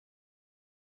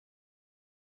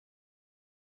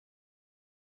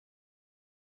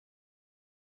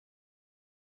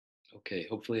Okay,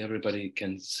 hopefully everybody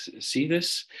can see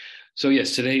this. So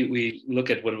yes, today we look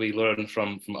at what we learn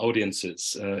from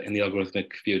audiences in the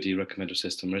algorithmic VOD recommender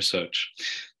system research.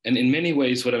 And in many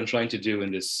ways, what I'm trying to do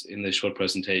in this short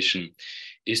presentation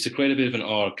is to create a bit of an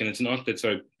arc. And it's an arc that's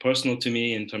very personal to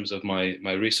me in terms of my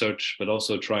research, but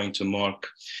also trying to mark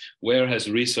where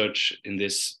has research in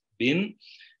this been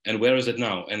and where is it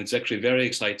now? And it's actually very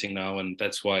exciting now. And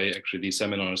that's why actually these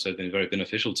seminars have been very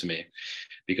beneficial to me,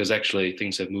 because actually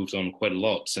things have moved on quite a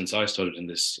lot since I started in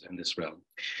this realm.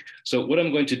 So what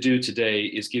I'm going to do today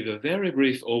is give a very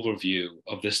brief overview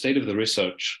of the state of the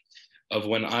research of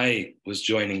when I was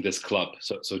joining this club,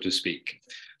 so to speak.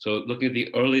 So looking at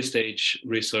the early stage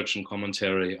research and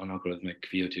commentary on algorithmic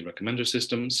VOD recommender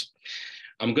systems,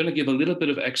 I'm going to give a little bit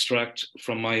of extract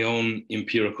from my own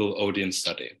empirical audience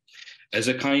study as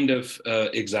a kind of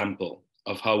example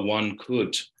of how one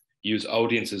could use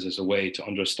audiences as a way to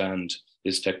understand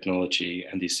this technology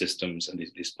and these systems and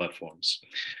these platforms,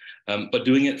 but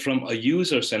doing it from a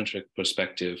user-centric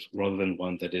perspective rather than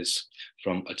one that is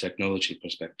from a technology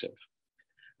perspective.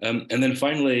 And then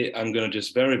finally, I'm going to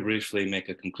just very briefly make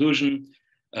a conclusion,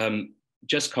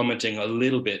 just commenting a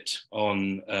little bit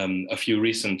on a few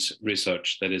recent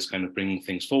research that is kind of bringing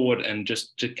things forward, and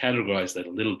just to categorize that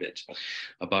a little bit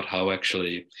about how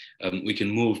actually we can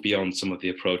move beyond some of the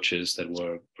approaches that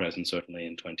were present certainly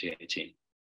in 2018.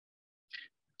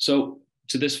 So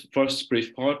to this first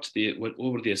brief part, what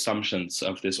were the assumptions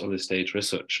of this early stage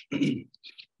research?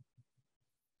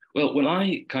 Well, when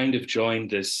I kind of joined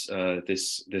this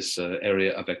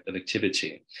area of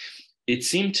activity, it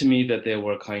seemed to me that there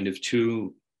were kind of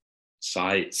two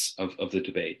sides of the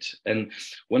debate. And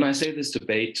when I say this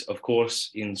debate, of course,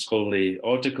 in scholarly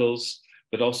articles,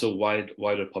 but also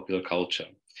wider popular culture,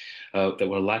 that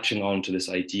were latching on to this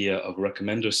idea of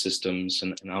recommender systems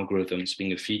and algorithms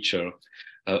being a feature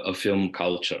of film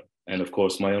culture. And of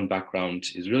course, my own background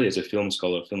is really as a film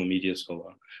scholar, film and media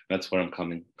scholar. That's where I'm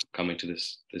coming to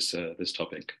this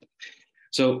topic.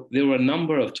 So there were a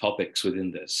number of topics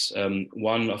within this.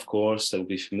 One, of course, that will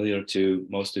be familiar to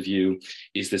most of you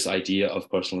is this idea of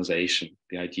personalization,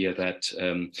 the idea that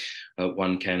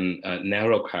one can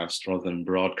narrowcast rather than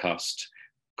broadcast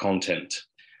content.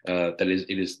 That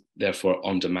it is therefore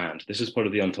on demand. This is part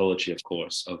of the ontology, of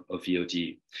course, of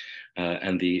VOD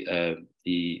and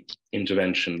the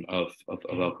intervention of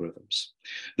algorithms.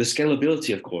 The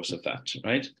scalability, of course, of that,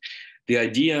 right? The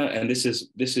idea, and this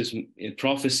is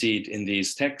prophesied in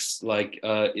these texts, like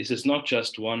this is not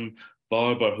just one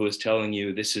barber who is telling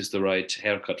you this is the right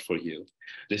haircut for you.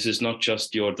 This is not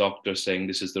just your doctor saying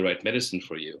this is the right medicine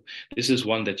for you. This is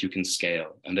one that you can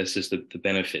scale, and this is the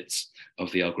benefits of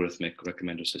the algorithmic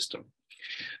recommender system.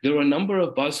 There were a number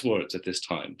of buzzwords at this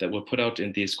time that were put out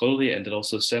in the scholarly and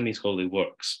also semi-scholarly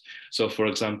works. So, for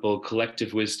example,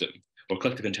 collective wisdom or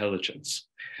collective intelligence,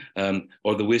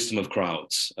 or the wisdom of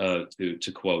crowds,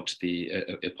 to quote the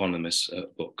eponymous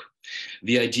book.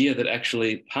 The idea that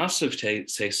actually passive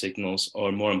taste signals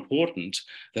are more important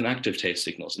than active taste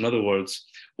signals. In other words,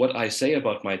 what I say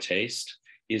about my taste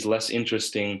is less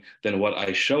interesting than what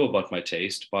I show about my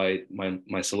taste by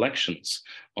my selections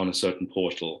on a certain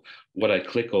portal, what I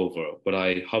click over, what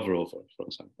I hover over, for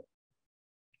example.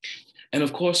 And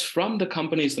of course, from the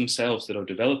companies themselves that are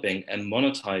developing and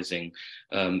monetizing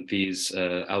these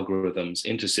algorithms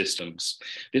into systems,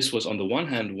 this was on the one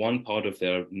hand,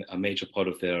 a major part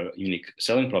of their unique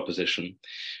selling proposition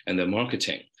and their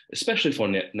marketing, especially for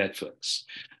Netflix,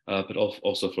 but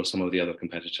also for some of the other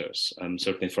competitors,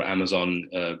 certainly for Amazon,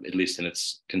 at least in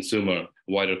its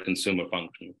wider consumer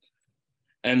function.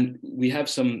 And we have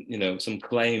some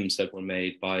claims that were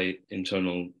made by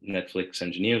internal Netflix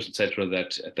engineers, et cetera,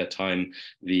 that at that time,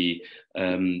 the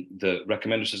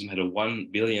recommender system had a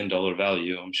 $1 billion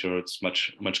value. I'm sure it's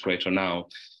much, much greater now,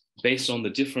 based on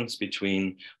the difference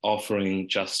between offering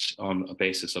just on a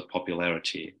basis of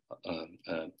popularity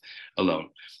alone.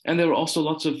 And there were also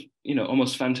lots of,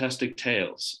 almost fantastic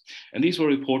tales. And these were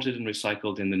reported and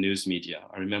recycled in the news media.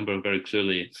 I remember very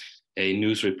clearly a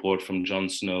news report from Jon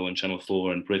Snow and Channel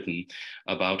 4 in Britain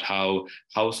about how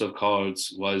House of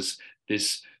Cards was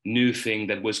this new thing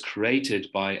that was created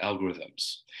by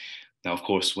algorithms. Now, of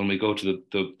course, when we go to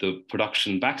the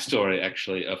production backstory,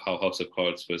 actually, of how House of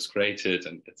Cards was created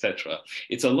and etc.,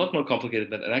 it's a lot more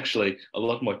complicated and actually a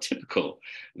lot more typical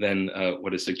than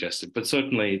what is suggested. But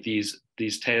certainly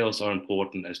these tales are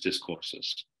important as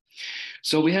discourses.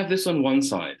 So we have this on one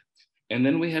side. And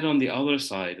then we had on the other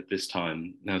side at this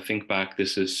time, now think back,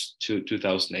 this is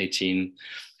 2018,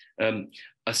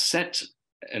 a set,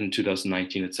 in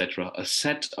 2019, etc., a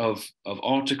set of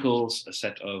articles, a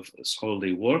set of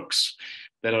scholarly works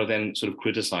that are then sort of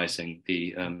criticizing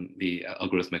the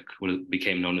algorithmic, what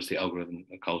became known as the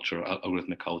algorithmic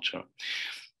culture.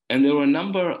 And there were a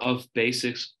number of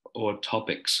basics or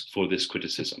topics for this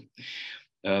criticism.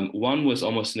 One was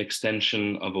almost an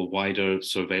extension of a wider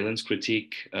surveillance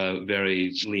critique,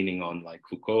 very leaning on like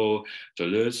Foucault,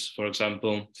 Deleuze, for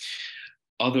example.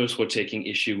 Others were taking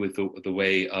issue with the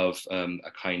way of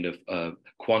a kind of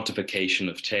quantification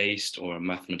of taste or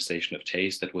mathematization of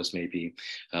taste that was maybe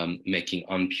making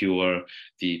unpure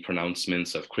the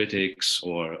pronouncements of critics,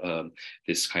 or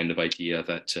this kind of idea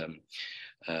that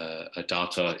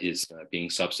data is being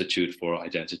substitute for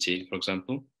identity, for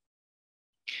example.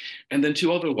 And then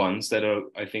two other ones that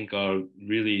I think are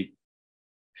really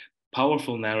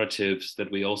powerful narratives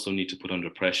that we also need to put under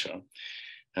pressure.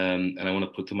 And I want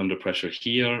to put them under pressure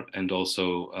here and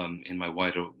also in my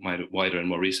wider and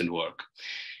more recent work,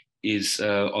 is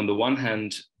on the one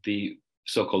hand, the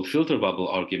so-called filter bubble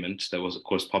argument that was, of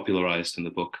course, popularized in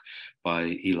the book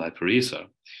by Eli Pariser.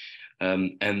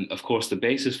 And of course, the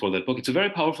basis for that book, it's a very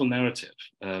powerful narrative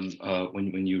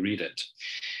when you read it,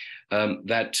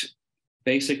 that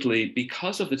basically,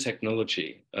 because of the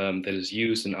technology that is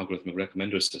used in algorithmic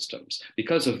recommender systems,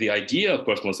 because of the idea of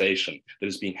personalization that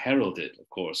is being heralded, of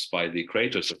course, by the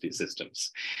creators of these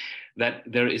systems, that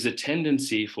there is a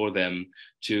tendency for them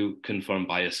to confirm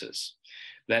biases.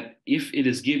 That if it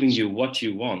is giving you what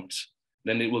you want,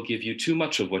 then it will give you too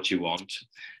much of what you want,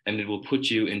 and it will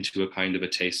put you into a kind of a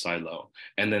taste silo.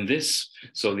 And then this,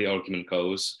 so the argument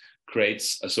goes,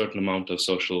 creates a certain amount of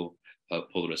social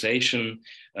polarization.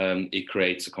 It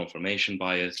creates a confirmation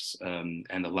bias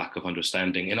and a lack of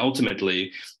understanding. And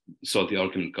ultimately, so the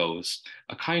argument goes,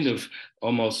 a kind of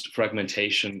almost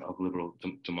fragmentation of liberal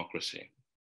democracy.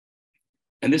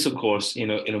 And this, of course, in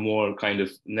a more kind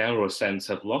of narrow sense,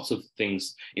 have lots of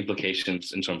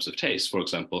implications in terms of taste. For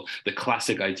example, the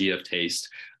classic idea of taste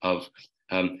of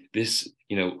this,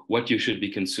 what you should be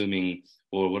consuming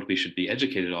or what we should be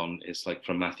educated on is, like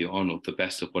from Matthew Arnold, the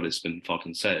best of what has been thought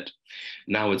and said.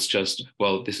 Now it's just,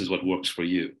 well, this is what works for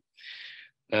you.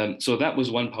 So that was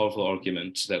one powerful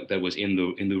argument that was in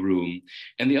the room.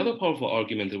 And the other powerful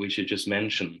argument that we should just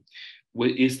mention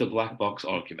is the black box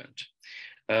argument.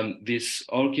 This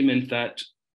argument that,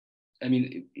 I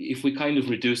mean, if we kind of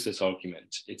reduce this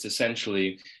argument, it's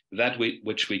essentially that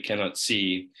which we cannot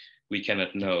see, we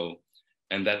cannot know,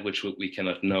 and that which we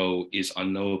cannot know is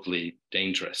unknowably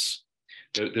dangerous.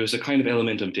 There's a kind of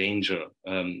element of danger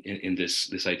in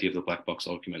this idea of the black box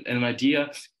argument, and an idea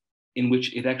in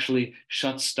which it actually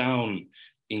shuts down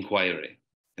inquiry.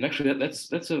 And actually,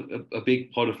 that's a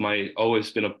big part of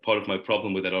always been a part of my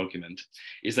problem with that argument,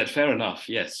 is that fair enough,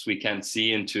 yes, we can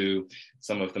see into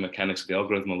some of the mechanics of the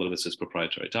algorithm, a lot of this is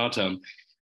proprietary data,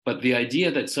 but the idea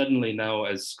that suddenly now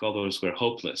as scholars we're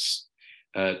hopeless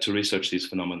to research these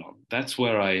phenomena, that's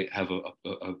where I have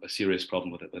a serious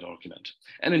problem with that argument.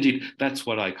 And indeed, that's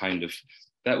what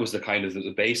that was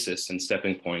the basis and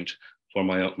stepping point for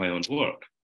my own work.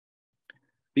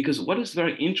 Because what is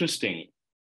very interesting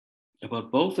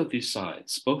about both of these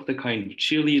sides, both the kind of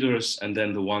cheerleaders and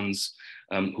then the ones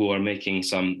who are making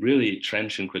some really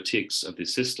trenchant critiques of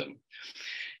this system,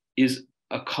 is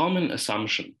a common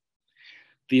assumption.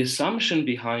 The assumption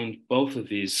behind both of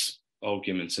these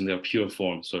arguments in their pure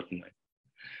form, certainly,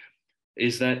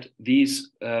 is that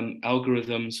these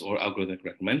algorithms or algorithmic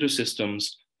recommender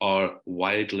systems are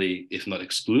widely, if not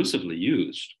exclusively,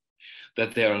 used,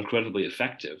 that they are incredibly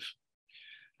effective,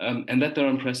 and that they're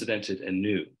unprecedented and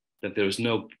new, that there's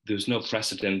no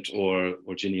precedent or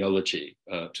genealogy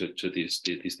to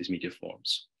these media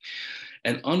forms.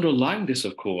 And underlying this,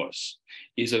 of course,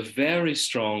 is a very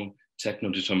strong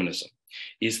techno-determinism,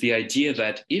 is the idea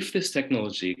that if this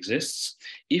technology exists,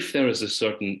 if there is a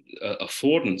certain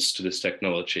affordance to this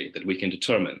technology that we can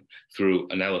determine through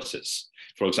analysis,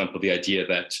 for example, the idea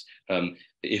that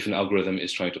if an algorithm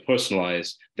is trying to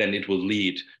personalize, then it will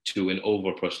lead to an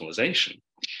over-personalization.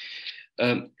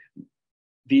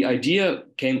 The idea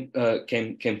came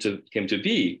to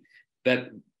be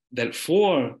that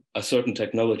for a certain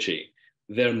technology,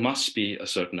 there must be a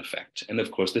certain effect. And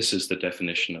of course, this is the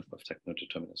definition of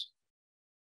techno-determinism.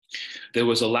 There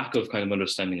was a lack of kind of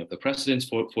understanding of the precedents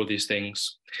for these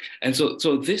things. And so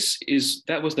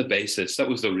that was the basis, that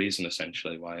was the reason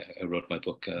essentially why I wrote my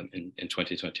book in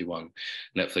 2021,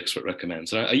 Netflix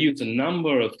Recommends. And I used a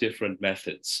number of different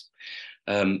methods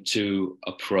to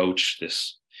approach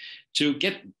this, to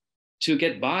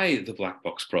get by the black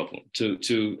box problem,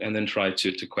 and then try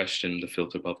to question the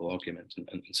filter bubble argument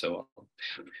and so on.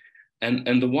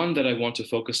 And the one that I want to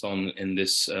focus on in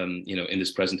this, in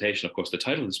this presentation, of course, the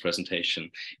title of this presentation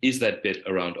is that bit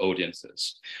around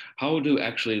audiences. How do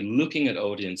actually looking at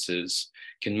audiences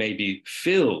can maybe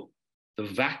fill the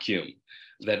vacuum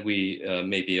that we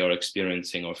maybe are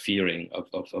experiencing or fearing of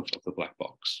the black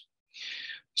box.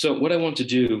 So what I want to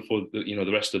do for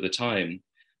the rest of the time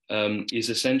is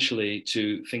essentially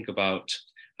to think about,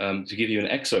 to give you an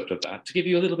excerpt of that, to give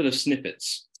you a little bit of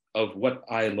snippets of what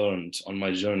I learned on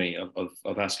my journey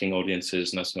of asking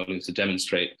audiences and asking audiences to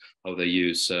demonstrate how they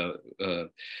use algorithmic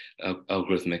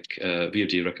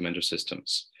VOD recommender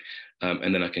systems.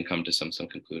 And then I can come to some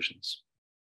conclusions.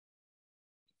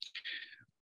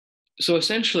 So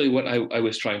essentially what I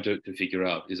was trying to figure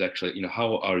out is actually,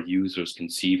 how are users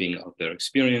conceiving of their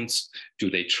experience? Do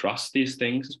they trust these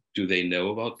things? Do they know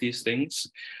about these things?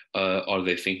 Are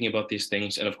they thinking about these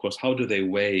things? And of course, how do they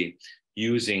weigh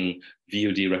using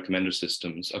VOD recommender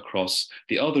systems across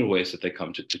the other ways that they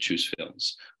come to choose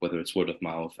films, whether it's word of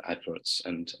mouth, adverts,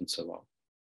 and so on.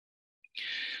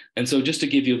 And so just to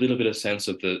give you a little bit of sense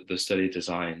of the study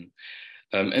design,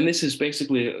 and this is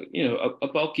basically, a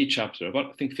bulky chapter,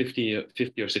 about I think 50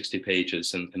 or 60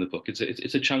 pages in the book.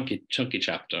 It's a chunky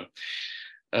chapter.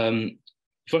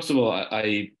 First of all,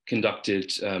 I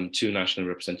conducted 2 national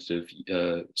representative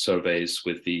surveys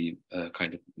with the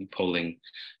kind of polling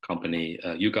company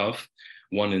YouGov,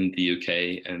 one in the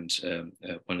UK and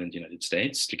one in the United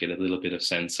States, to get a little bit of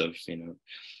sense of,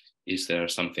 is there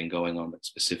something going on that's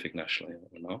specific nationally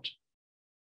or not?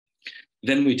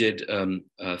 Then we did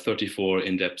 34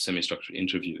 in-depth semi-structured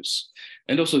interviews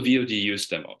and also VOD use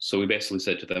demos. So we basically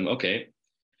said to them, okay,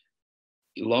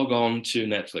 log on to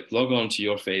Netflix, log on to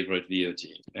your favorite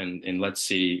VOD, and let's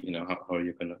see, how are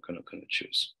you gonna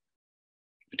choose.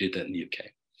 We did that in the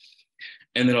UK.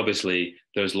 And then obviously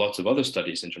there's lots of other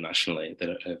studies internationally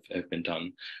that have been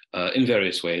done in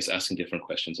various ways, asking different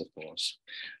questions, of course,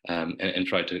 and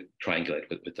try to triangulate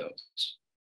with those.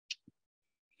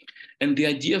 And the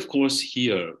idea, of course,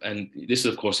 here, and this,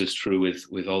 of course, is true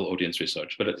with all audience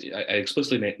research, but I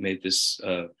explicitly made this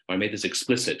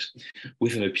explicit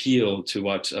with an appeal to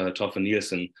what Toffa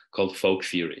Nielsen called folk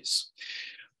theories.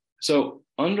 So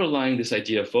underlying this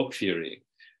idea of folk theory,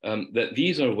 that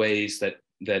these are ways that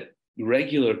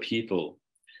regular people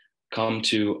come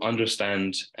to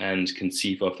understand and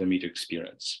conceive of their media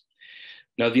experience.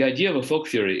 Now, the idea of a folk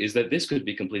theory is that this could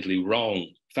be completely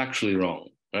wrong, factually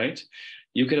wrong, right?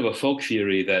 You could have a folk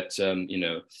theory that,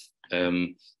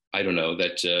 I don't know,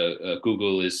 that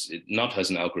Google has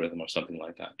an algorithm or something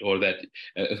like that, or that,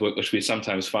 which we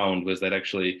sometimes found was that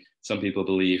actually some people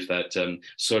believe that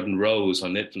certain rows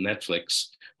on Netflix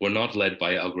were not led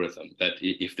by algorithm, that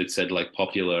if it said like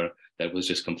popular, that was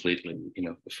just completely,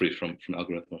 free from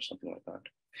algorithm or something like that.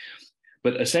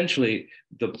 But essentially,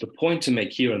 the point to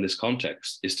make here in this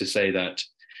context is to say that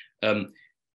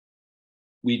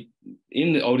we,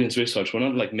 in the audience research, we're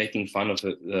not like making fun of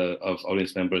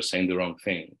audience members saying the wrong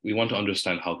thing. We want to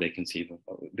understand how they conceive of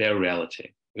their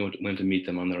reality. We want to meet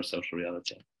them on their social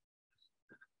reality.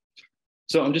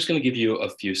 So I'm just going to give you a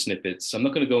few snippets. I'm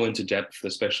not going to go into depth,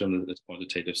 especially on the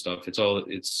quantitative stuff.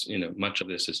 Much of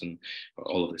this is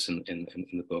all of this in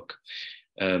the book.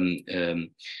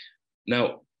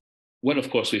 Now, what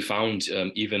of course we found,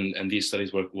 and these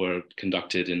studies were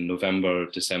conducted in November,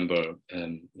 December,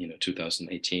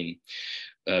 2018.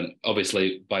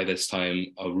 Obviously, by this time,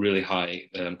 a really high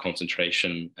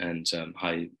concentration and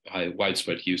high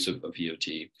widespread use of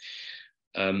VOD.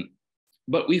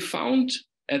 But we found,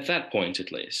 at that point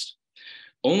at least,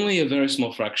 only a very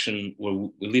small fraction were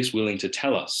at least willing to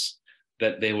tell us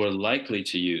that they were likely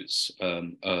to use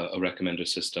a recommender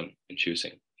system in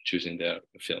choosing their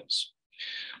films.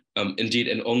 Indeed,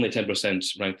 and only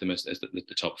 10% ranked them as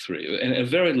the top 3, and a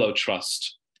very low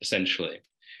trust, essentially,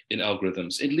 in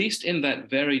algorithms, at least in that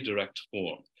very direct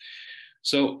form.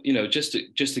 So, just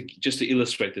to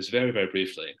illustrate this very, very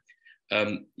briefly,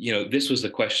 this was the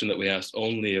question that we asked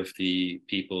only of the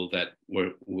people that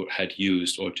had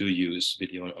used or do use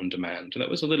video on demand, and that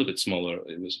was a little bit smaller.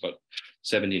 It was about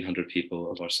 1,700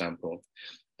 people of our sample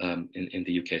in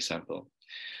the UK sample.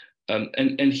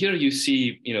 And here you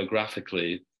see,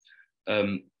 graphically,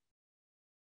 and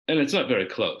it's not very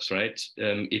close, right?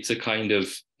 It's a kind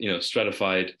of,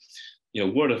 stratified,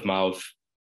 word of mouth,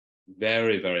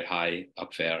 very, very high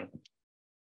up there.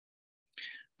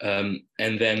 And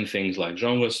then things like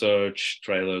genre search,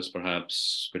 trailers,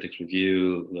 perhaps, critics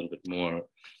review, a little bit more.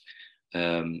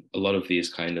 A lot of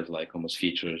these kind of like almost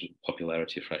features,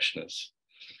 popularity, freshness.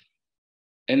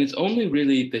 And it's only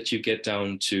really that you get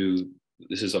down to,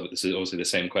 this is obviously the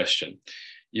same question.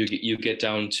 you get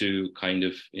down to kind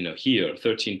of, here,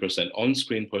 13%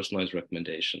 on-screen personalized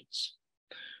recommendations.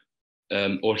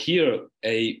 Or here,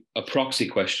 a proxy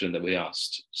question that we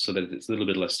asked so that it's a little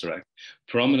bit less direct.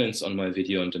 Prominence on my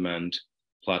video on demand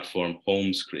platform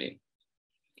home screen,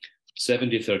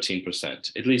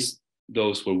 13%. At least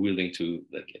those were willing to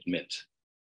admit,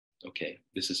 okay,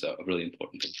 this is a really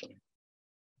important thing for me.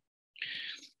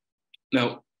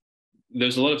 Now,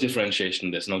 there's a lot of differentiation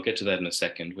in this, and I'll get to that in a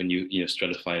second when you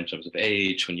stratify in terms of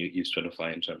age, when you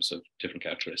stratify in terms of different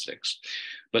characteristics.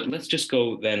 But let's just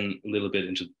go then a little bit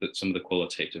into some of the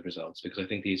qualitative results, because I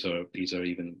think these are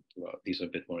a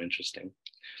bit more interesting.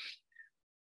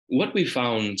 What we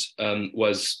found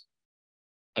was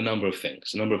a number of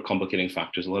things, a number of complicating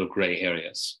factors, a lot of gray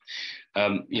areas.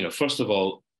 First of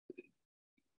all,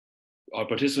 our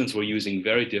participants were using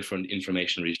very different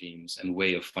information regimes and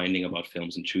way of finding about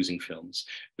films and choosing films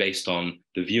based on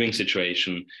the viewing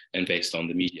situation and based on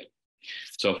the medium.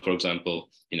 So, for example,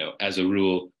 as a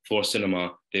rule for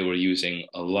cinema, they were using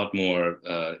a lot more,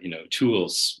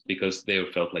 tools because they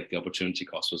felt like the opportunity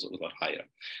cost was a lot higher.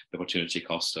 The opportunity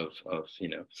cost of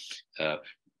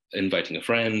inviting a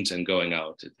friend and going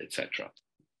out, etc.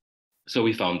 So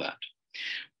we found that.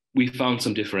 We found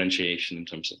some differentiation in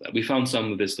terms of that. We found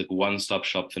some of this one-stop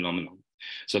shop phenomenon.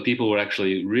 So people were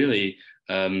actually really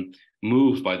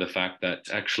moved by the fact that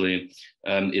actually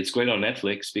it's great on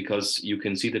Netflix because you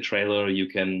can see the trailer, you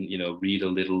can read a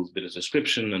little bit of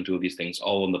description and do these things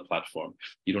all on the platform.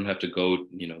 You don't have to go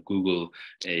Google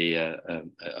a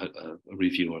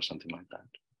review or something like that.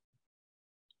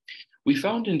 We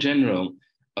found in general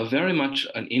a very much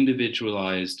an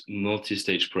individualized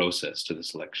multi-stage process to the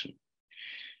selection.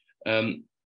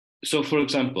 So, for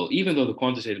example, even though the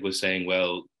quantitative was saying,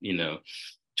 well,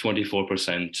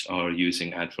 24% are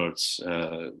using adverts,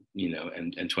 and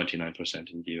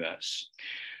 29% in the US,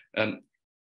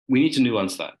 we need to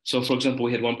nuance that. So, for example,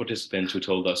 we had one participant who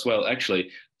told us, well,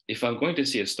 actually, if I'm going to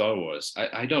see a Star Wars,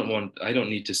 I don't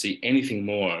need to see anything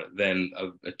more than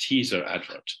a teaser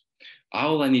advert.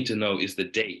 All I need to know is the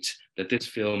date that this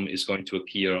film is going to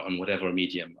appear on whatever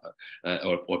medium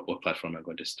or platform I'm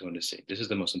going to see. This is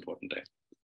the most important thing.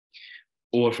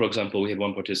 Or, for example, we had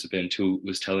one participant who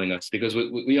was telling us, because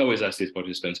we always ask these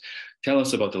participants, tell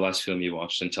us about the last film you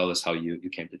watched and tell us how you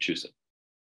came to choose it.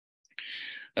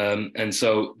 And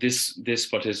so this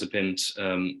participant,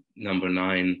 number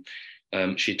 9,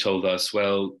 she told us,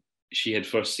 well, she had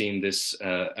first seen this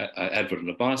advert on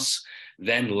the bus.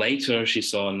 Then later she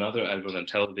saw another advert on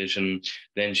television.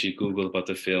 Then she Googled about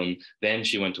the film. Then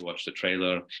she went to watch the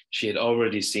trailer. She had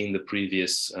already seen the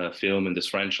previous film in this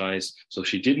franchise. So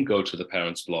she didn't go to the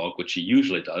parents' blog, which she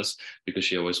usually does because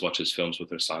she always watches films with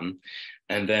her son.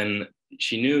 And then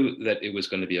she knew that it was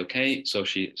going to be okay. So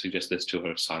she suggests this to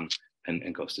her son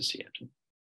and goes to see it.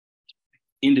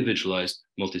 Individualized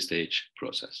multi-stage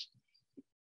process.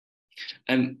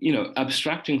 And,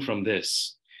 abstracting from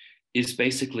this is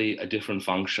basically a different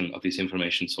function of these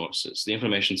information sources. The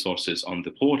information sources on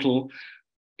the portal,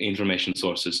 information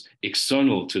sources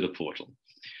external to the portal.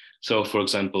 So, for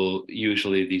example,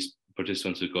 usually these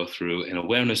participants would go through an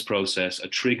awareness process, a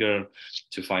trigger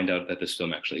to find out that this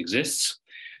film actually exists.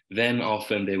 Then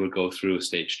often they would go through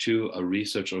stage 2, a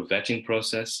research or vetting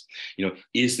process. Who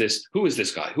is this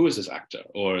guy? Who is this actor?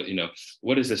 Or,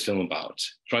 what is this film about?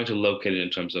 Trying to locate it in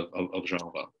terms of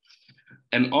genre.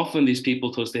 And often these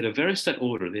people told us they had a very set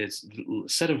order. They had a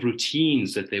set of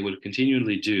routines that they would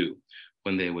continually do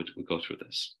when they would go through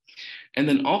this. And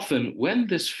then often when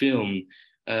this film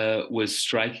was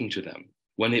striking to them,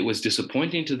 when it was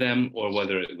disappointing to them, or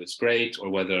whether it was great, or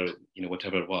whether,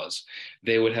 whatever it was,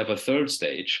 they would have a third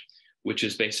stage, which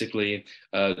is basically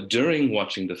during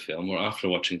watching the film or after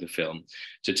watching the film,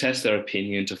 to test their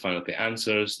opinion, to find out the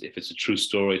answers, if it's a true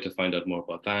story, to find out more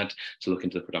about that, to look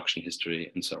into the production history,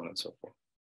 and so on and so forth.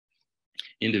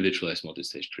 Individualized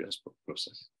multi-stage triage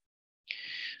process.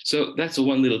 So that's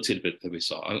one little tidbit that we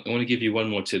saw. I want to give you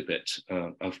one more tidbit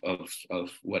of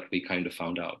what we kind of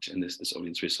found out in this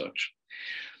audience research.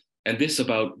 And this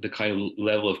about the kind of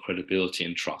level of credibility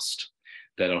and trust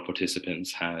that our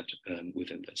participants had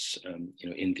within this,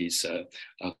 in these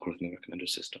algorithmic recommender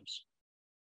systems.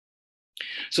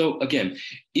 So again,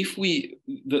 if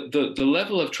the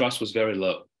level of trust was very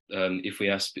low, if we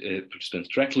ask participants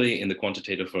directly in the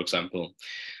quantitative, for example,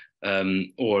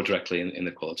 or directly in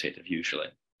the qualitative usually.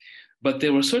 But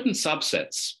there were certain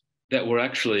subsets that were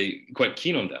actually quite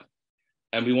keen on them.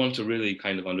 And we want to really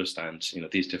kind of understand,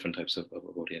 these different types of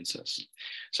audiences.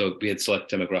 So we had select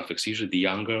demographics. Usually the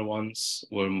younger ones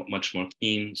were much more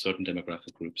keen, certain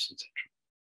demographic groups, etc.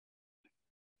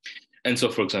 And so,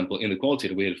 for example, in the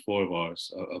qualitative, we had 4 of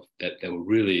ours that were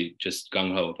really just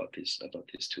gung-ho about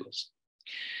these tools.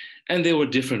 And there were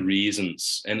different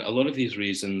reasons. And a lot of these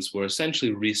reasons were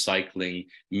essentially recycling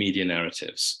media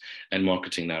narratives and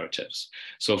marketing narratives.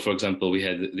 So, for example, we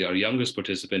had our youngest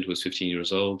participant, who was 15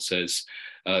 years old, says,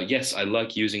 yes, I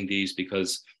like using these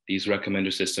because these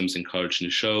recommender systems encourage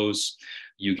new shows.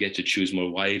 You get to choose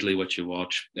more widely what you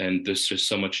watch. And there's just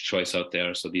so much choice out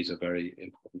there. So these are very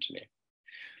important to me.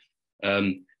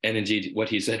 And indeed, what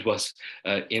he said was,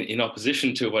 in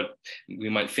opposition to what we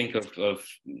might think of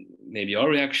maybe our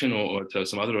reaction or to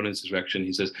some other audience's reaction,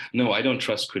 he says, no, I don't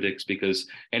trust critics because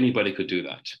anybody could do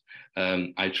that.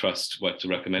 I trust what the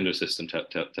recommender system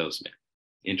tells me.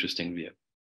 Interesting view.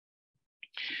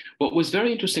 What was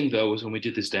very interesting, though, was when we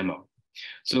did this demo.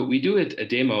 So we do a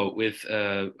demo with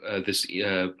this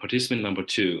participant number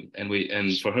 2,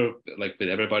 and for her, like with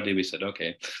everybody, we said,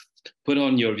 okay, put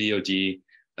on your VOD.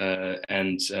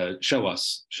 And show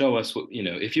us what,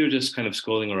 if you're just kind of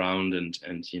scrolling around and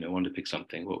want to pick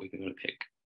something, what we're going to pick.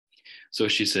 So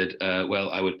she said,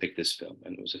 well, I would pick this film,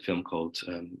 and it was a film called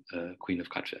Queen of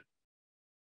Katwe.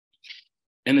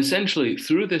 And essentially,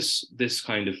 through this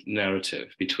kind of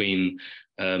narrative between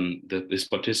this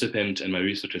participant and my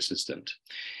research assistant,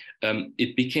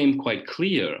 it became quite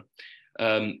clear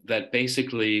that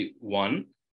basically, one,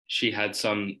 she had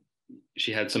some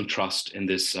trust in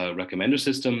this recommender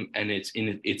system and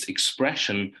its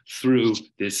expression through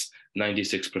this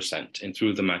 96% and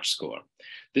through the match score.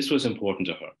 This was important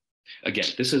to her. Again,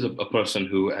 this is a person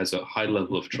who has a high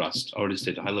level of trust, already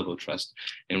stated a high level of trust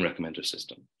in recommender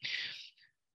system.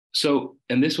 So,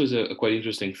 and this was a quite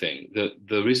interesting thing.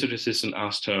 The research assistant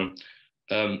asked her,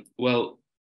 well,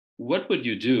 what would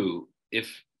you do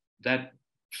if that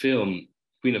film,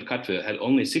 Queen of Katwe, had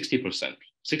only 60%?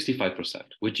 65%,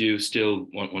 would you still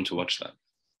want to watch that?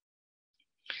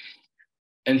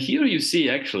 And here you see,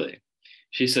 actually,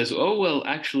 she says, oh, well,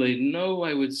 actually, no,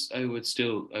 I would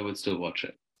still watch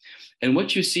it. And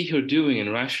what you see her doing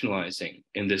and rationalizing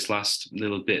in this last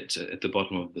little bit at the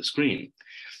bottom of the screen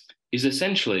is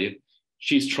essentially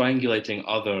she's triangulating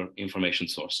other information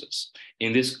sources.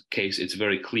 In this case, it's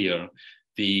very clear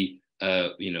the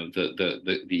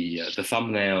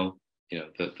thumbnail,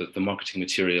 the marketing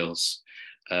materials,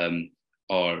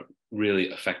 are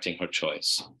really affecting her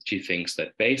choice. She thinks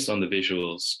that based on the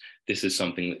visuals, this is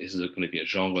going to be a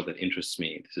genre that interests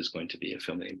me. This is going to be a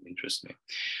film that interests me.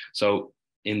 So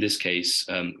in this case,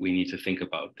 we need to think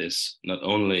about this. Not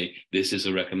only this is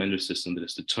a recommender system that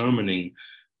is determining,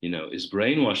 is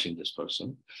brainwashing this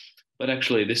person, but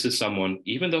actually this is someone,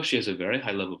 even though she has a very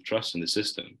high level of trust in the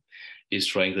system, is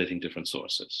triangulating different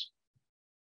sources.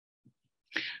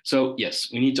 So yes,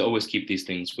 we need to always keep these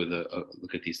things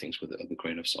look at these things with a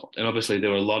grain of salt. And obviously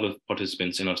there were a lot of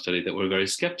participants in our study that were very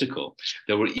skeptical.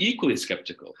 They were equally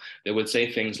skeptical. They would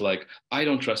say things like, I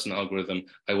don't trust an algorithm.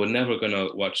 I would never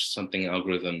gonna watch something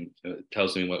algorithm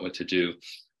tells me what to do.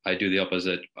 I do the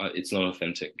opposite. It's not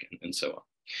authentic, and so on.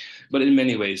 But in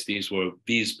many ways, these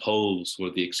polls were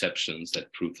the exceptions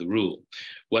that proved the rule.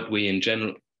 What we in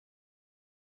general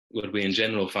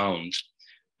found,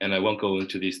 and I won't go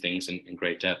into these things in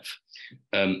great depth,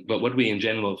 but what we in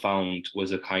general found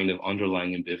was a kind of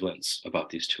underlying ambivalence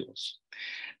about these tools.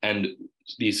 And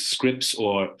these scripts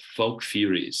or folk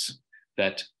theories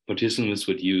that participants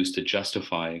would use to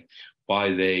justify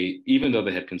why they, even though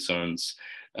they had concerns,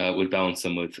 would balance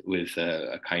them with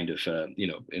a kind of,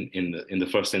 in the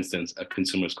first instance, a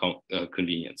consumer's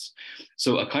convenience.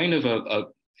 So a kind of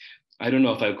I don't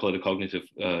know if I would call it a cognitive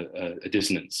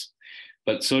dissonance,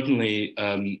 but certainly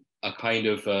a kind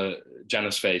of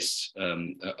Janus-faced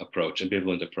approach,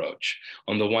 ambivalent approach.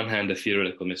 On the one hand, a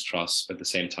theoretical mistrust. At the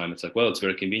same time, it's like, well, it's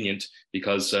very convenient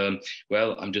because,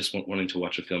 well, I'm just wanting to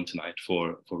watch a film tonight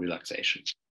for relaxation.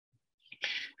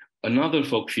 Another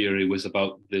folk theory was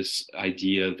about this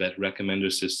idea that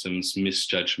recommender systems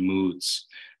misjudge moods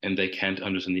and they can't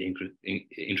understand the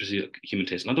interest of human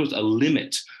taste. In other words, a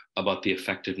limit about the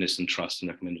effectiveness and trust in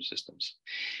recommender systems.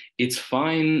 It's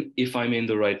fine if I'm in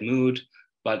the right mood,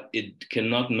 but it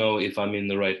cannot know if I'm in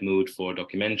the right mood for a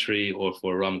documentary or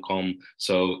for a rom-com.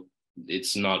 So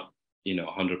it's not,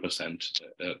 100%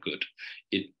 good.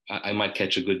 I might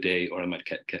catch a good day or I might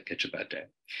catch a bad day.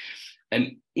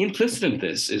 And implicit in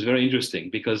this is very interesting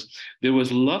because there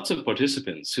was lots of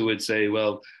participants who would say,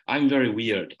 well, I'm very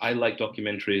weird. I like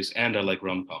documentaries and I like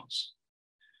rom-coms.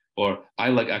 Or I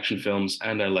like action films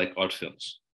and I like art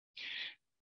films.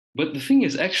 But the thing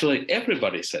is, actually,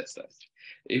 everybody says that.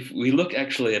 If we look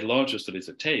actually at larger studies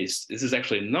of taste, this is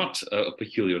actually not a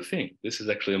peculiar thing. This is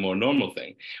actually a more normal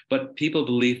thing. But people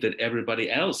believe that everybody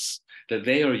else that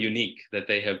they are unique, that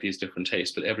they have these different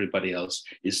tastes, but everybody else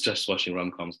is just watching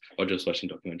rom-coms or just watching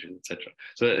documentaries, etc.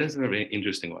 So that's a very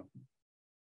interesting one.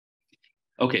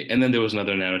 Okay, and then there was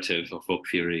another narrative or folk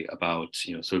theory about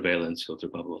surveillance, filter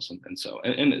bubbles, and so.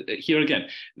 And here again,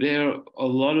 there are a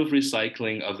lot of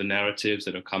recycling of the narratives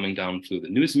that are coming down through the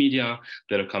news media,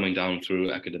 that are coming down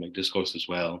through academic discourse as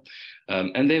well.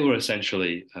 And they were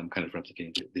essentially kind of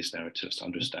replicating these narratives to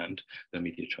understand their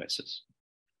media choices.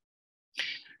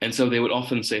 And so they would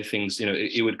often say things,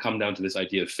 it would come down to this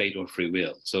idea of fate or free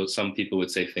will. So some people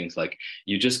would say things like,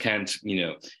 you just can't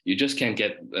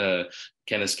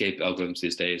escape algorithms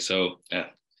these days. So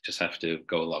just have to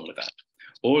go along with that.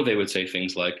 Or they would say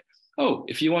things like, oh,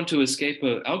 if you want to escape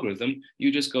an algorithm,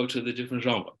 you just go to the different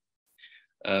genre.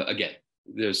 Again,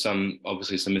 there's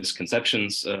obviously some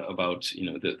misconceptions about,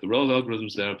 the role of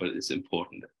algorithms there, but it's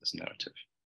important, this narrative.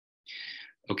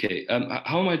 Okay,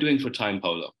 how am I doing for time,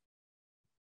 Paolo?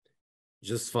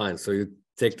 Just fine. So you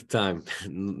take the time.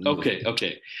 Okay.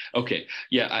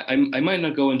 Yeah, I might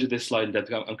not go into this slide.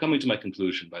 I'm coming to my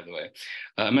conclusion, by the way.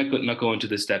 I might not go into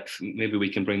this depth. Maybe we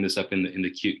can bring this up in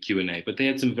the Q&A. But they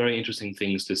had some very interesting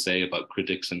things to say about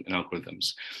critics and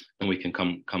algorithms, and we can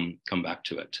come back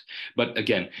to it. But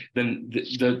again, then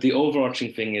the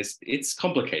overarching thing is it's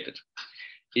complicated.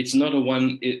 It's not a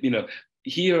one.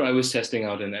 Here I was testing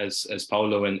out, and as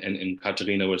Paolo and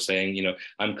Katarina were saying,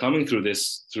 I'm coming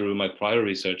through my prior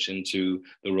research into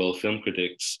the role of film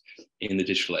critics in the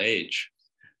digital age.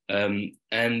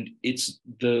 And it's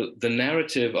the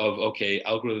narrative of, okay,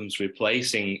 algorithms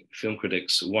replacing film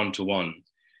critics one-to-one,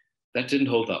 that didn't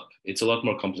hold up. It's a lot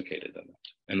more complicated than that.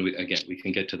 And we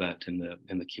can get to that in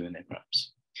the Q&A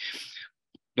perhaps.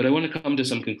 But I want to come to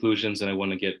some conclusions, and I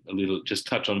want to just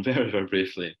touch on very, very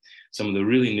briefly some of the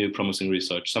really new promising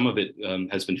research. Some of it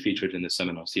has been featured in the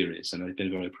seminar series, and I've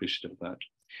been very appreciative of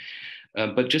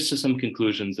that. But just to some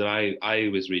conclusions that I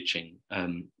was reaching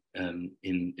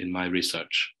in my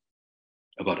research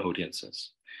about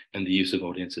audiences and the use of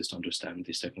audiences to understand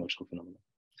these technological phenomena.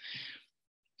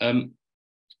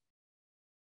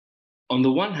 On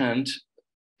the one hand,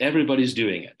 everybody's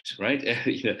doing it, right?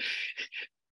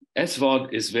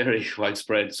 SVOD is very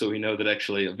widespread, so we know that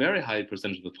actually a very high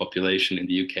percentage of the population in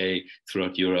the UK,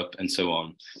 throughout Europe, and so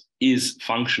on, is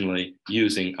functionally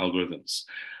using algorithms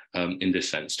in this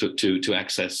sense to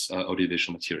access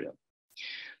audiovisual material.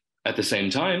 At the same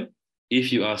time,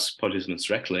 if you ask participants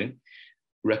directly,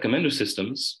 recommender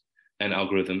systems and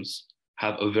algorithms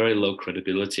have a very low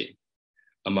credibility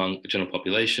among the general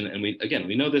population. And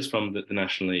we know this from the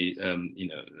nationally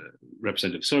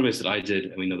representative surveys that I did,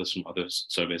 and we know this from other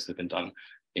surveys that have been done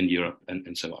in Europe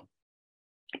and so on.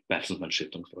 Bertelsmann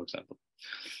Stiftung, for example.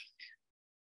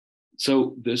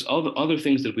 So there's other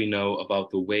things that we know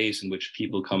about the ways in which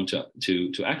people come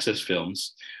to access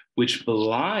films, which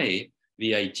belie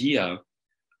the idea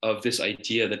of this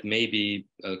idea that maybe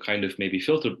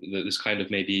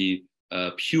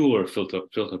pure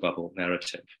filter bubble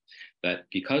narrative. That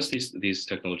because these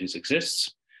technologies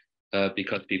exist,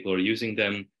 because people are using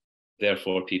them,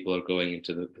 therefore people are going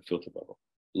into the filter bubble.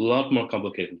 A lot more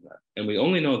complicated than that. And we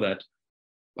only know that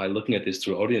by looking at this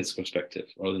through audience perspective,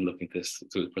 rather than looking at this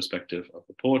through the perspective of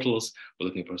the portals, or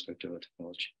looking at the perspective of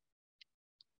technology.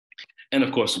 And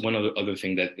of course, one other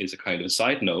thing that is a kind of a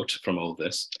side note from all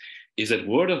this is that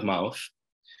word of mouth,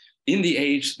 in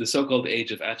the so-called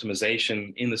age of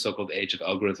atomization, in the so-called age of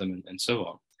algorithm and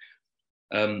so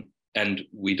on, and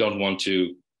we don't want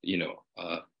to,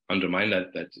 undermine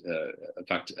that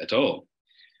fact at all.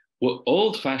 Well,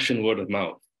 old-fashioned word of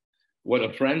mouth, what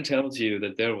a friend tells you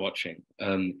that they're watching,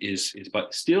 is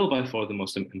still by far the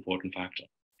most important factor.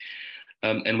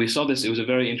 And we saw this. It was a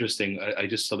very interesting. I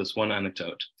just saw this one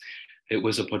anecdote. It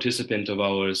was a participant of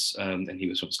ours, and he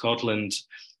was from Scotland,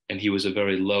 and he was a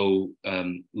very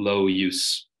low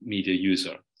use media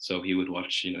user. So he would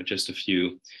watch, just a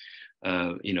few.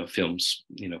 Films,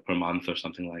 per month or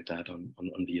something like that on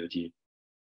VOD.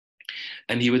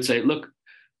 And he would say, look,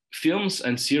 films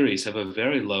and series have a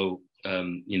very low,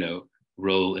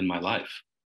 role in my life.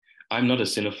 I'm not a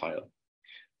cinephile,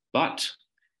 but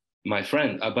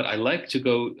I like to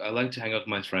hang out with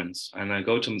my friends, and I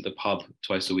go to the pub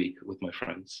twice a week with my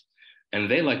friends, and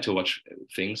they like to watch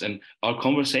things, and our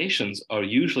conversations are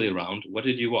usually around, what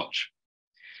did you watch?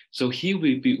 So he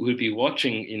would be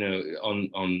watching, on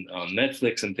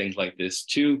Netflix and things like this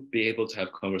to be able to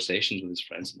have conversations with his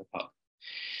friends in the pub.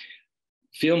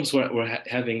 Films were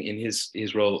having in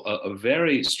his role a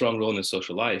very strong role in his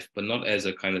social life, but not as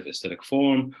a kind of aesthetic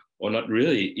form, or not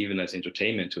really even as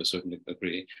entertainment to a certain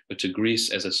degree, but to grease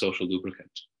as a social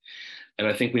lubricant. And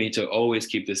I think we need to always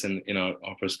keep this in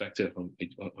our perspective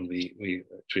when we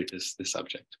treat this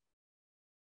subject.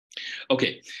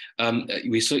 Okay,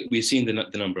 we've seen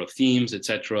the number of themes,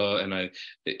 etc., and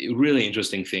really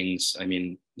interesting things. I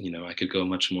mean, you know, I could go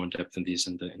much more in depth in these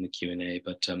in the Q&A,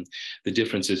 but the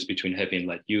differences between heavy and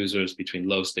light users, between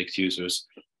low stakes users,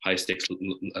 high stakes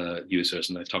users,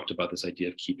 and I talked about this idea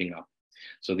of keeping up.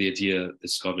 So the idea, the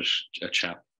Scottish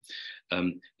chap,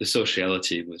 the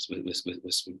sociality was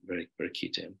very, very key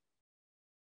to him.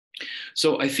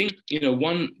 So I think, you know,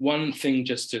 one thing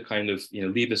just to kind of, you know,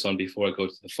 leave this on before I go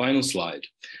to the final slide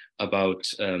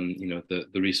about, you know,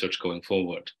 the research going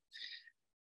forward.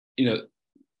 You know,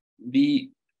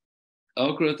 the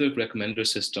algorithmic recommender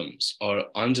systems are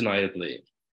undeniably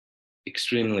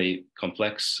extremely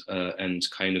complex and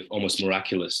kind of almost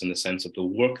miraculous in the sense of the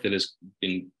work that has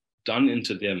been done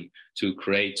into them to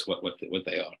create what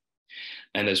they are.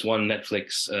 And as one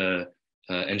Netflix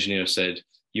engineer said,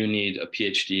 you need a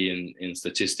PhD in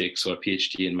statistics or a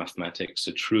PhD in mathematics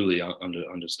to truly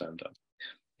understand that.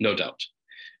 No doubt.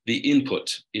 The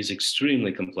input is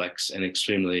extremely complex and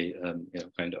extremely, you know,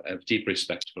 kind of, I have deep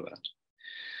respect for that.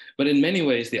 But in many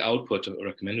ways, the output of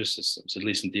recommender systems, at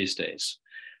least in these days,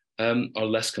 are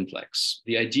less complex.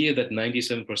 The idea that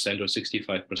 97% or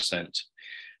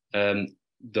 65%,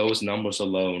 those numbers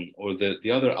alone, or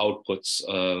the other outputs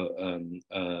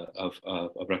of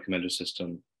recommender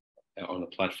system on a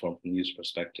platform from the user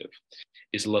perspective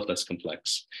is a lot less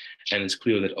complex. And it's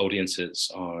clear that audiences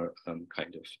are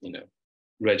kind of, you know,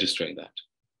 registering that.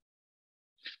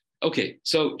 Okay,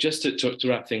 so just to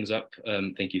wrap things up,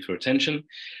 thank you for attention.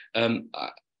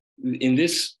 In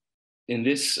this,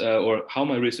 or how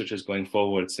my research is going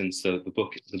forward since the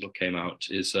book came out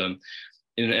is in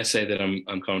an essay that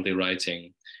I'm currently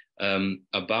writing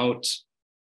about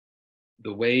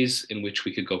the ways in which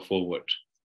we could go forward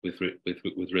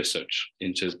with research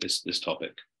into this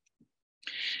topic,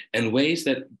 and ways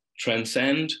that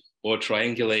transcend or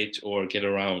triangulate or get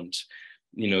around,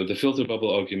 you know, the filter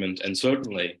bubble argument, and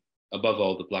certainly above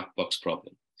all the black box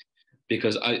problem.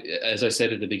 Because as I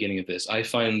said at the beginning of this, I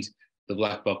find the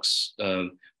black box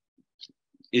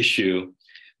issue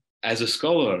as a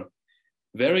scholar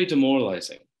very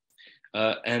demoralizing.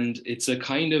 And it's a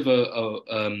kind of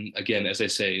again, as I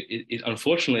say,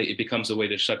 unfortunately, it becomes a way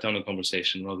to shut down a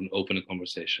conversation rather than open a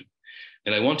conversation.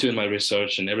 And I want to, in my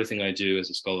research and everything I do as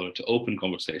a scholar, to open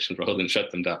conversations rather than shut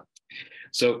them down.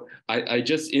 So I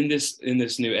just, in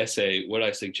this new essay, what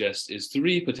I suggest is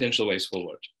 3 potential ways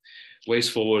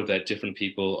forward that different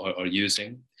people are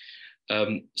using.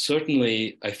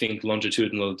 Certainly, I think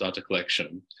longitudinal data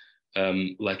collection,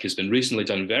 like has been recently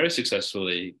done very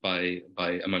successfully by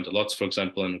Amanda Lotz, for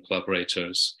example, and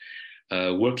collaborators,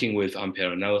 working with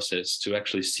Ampere analysis to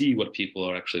actually see what people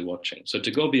are actually watching. So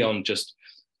to go beyond just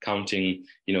counting,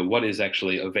 you know, what is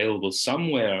actually available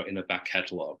somewhere in a back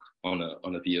catalog on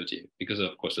a VOD, because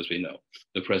of course, as we know,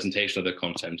 the presentation of the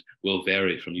content will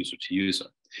vary from user to user,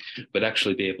 but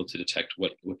actually be able to detect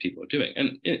what people are doing.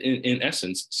 And in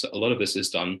essence, a lot of this is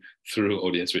done through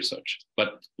audience research,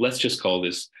 but let's just call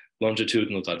this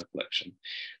longitudinal data collection,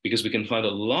 because we can find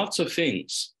lots of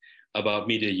things about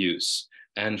media use,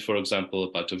 and for example,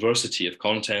 about diversity of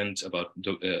content, about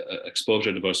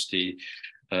exposure diversity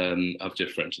of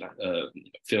different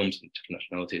films and different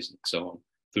nationalities and so on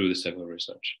through this type of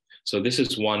research. So this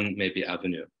is one maybe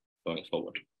avenue going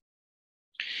forward.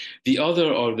 The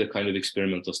other are the kind of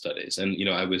experimental studies, and you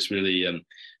know, I was really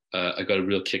I got a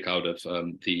real kick out of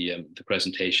the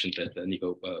presentation that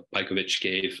Nico Pajkovic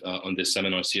gave on this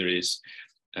seminar series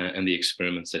and the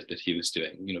experiments that he was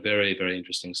doing. You know, very, very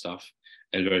interesting stuff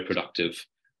and very productive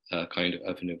kind of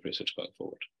avenue of research going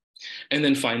forward. And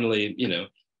then finally, you know,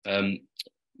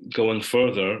 going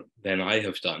further than I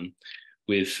have done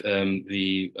with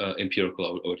the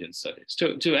empirical audience studies,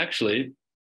 to actually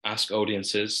ask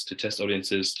audiences, to test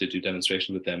audiences, to do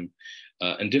demonstration with them,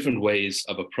 and different ways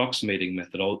of approximating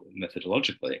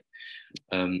methodologically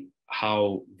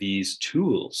how these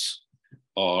tools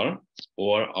are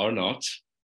or are not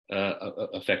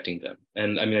affecting them.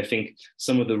 And I mean, I think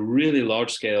some of the really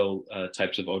large scale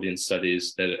types of audience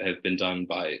studies that have been done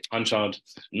by Hunchard,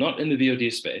 not in the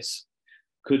VOD space,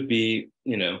 could be,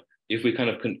 you know, if we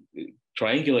kind of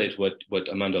triangulate what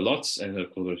Amanda Lotz and her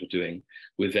collaborators are doing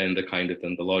with then the kind of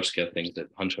the large scale things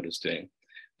that Hunchard is doing,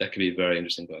 that could be very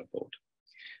interesting going forward.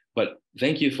 But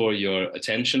thank you for your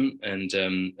attention, and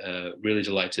really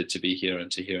delighted to be here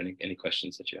and to hear any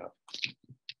questions that you have.